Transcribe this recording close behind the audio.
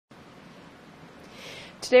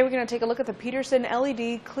Today we're going to take a look at the Peterson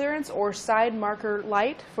LED Clearance or side marker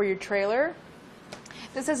light for your trailer.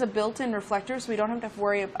 This has a built-in reflector, so we don't have to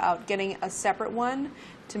worry about getting a separate one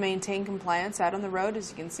to maintain compliance out on the road.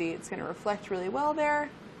 As you can see, it's going to reflect really well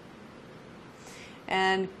there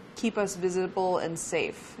and keep us visible and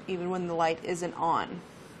safe even when the light isn't on.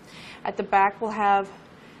 At the back we'll have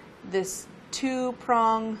this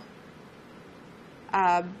two-prong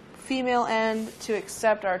female end to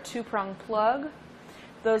accept our two-prong plug.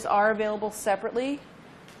 Those are available separately.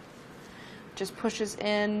 Just pushes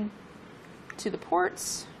in to the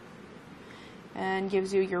ports and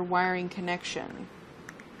gives you your wiring connection.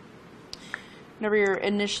 Whenever you're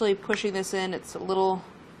initially pushing this in, it's a little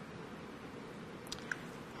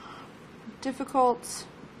difficult.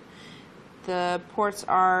 The ports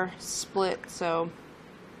are split, so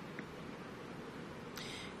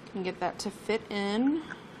you can get that to fit in.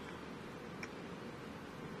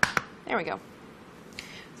 There we go.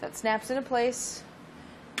 So that snaps into place.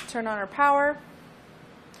 Turn on our power,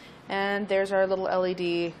 and there's our little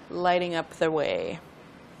LED lighting up the way.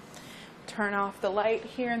 Turn off the light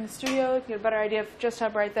here in the studio to get a better idea of just how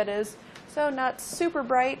bright that is. So not super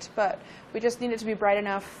bright, but we just need it to be bright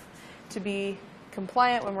enough to be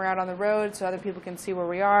compliant when we're out on the road so other people can see where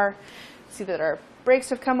we are. See that our brakes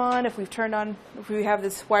have come on if we've turned on, if we have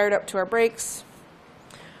this wired up to our brakes,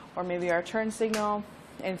 or maybe our turn signal,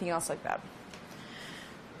 anything else like that.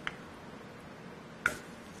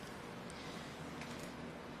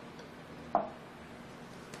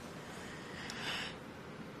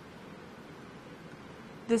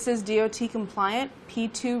 This is DOT compliant,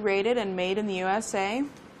 P2 rated, and made in the USA.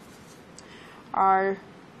 Our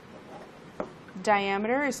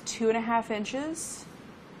diameter is 2.5 inches.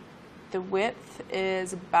 The width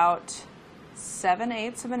is about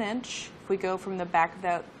 7/8 of an inch. If we go from the back of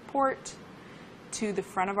that port to the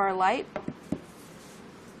front of our light,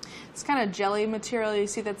 it's kind of jelly material. You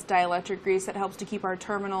see that's dielectric grease that helps to keep our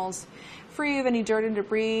terminals free of any dirt and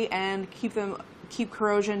debris and keep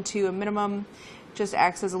corrosion to a minimum. Just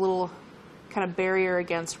acts as a little kind of barrier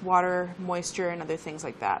against water, moisture, and other things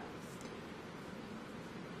like that.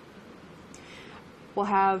 We'll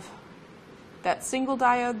have that single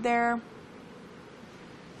diode there,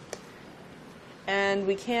 and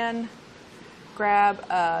we can grab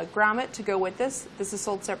a grommet to go with this. This is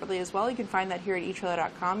sold separately as well. You can find that here at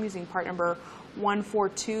etrailer.com using part number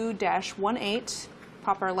 142-18.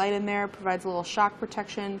 Pop our light in there, provides a little shock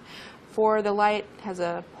protection for the light, has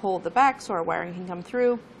a hole at the back so our wiring can come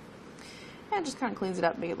through, and just kind of cleans it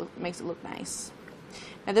up, makes it look nice.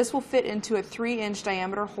 Now this will fit into a 3-inch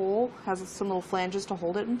diameter hole, has some little flanges to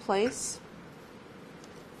hold it in place,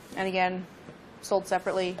 and again, sold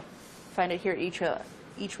separately. Find it here at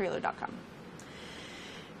etrailer.com.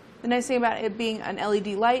 The nice thing about it being an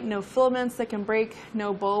LED light, no filaments that can break,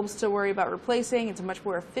 no bulbs to worry about replacing. It's a much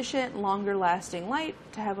more efficient, longer lasting light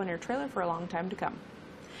to have on your trailer for a long time to come.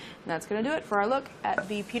 And that's going to do it for our look at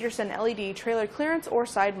the Peterson LED Trailer Clearance or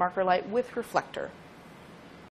side marker light with reflector.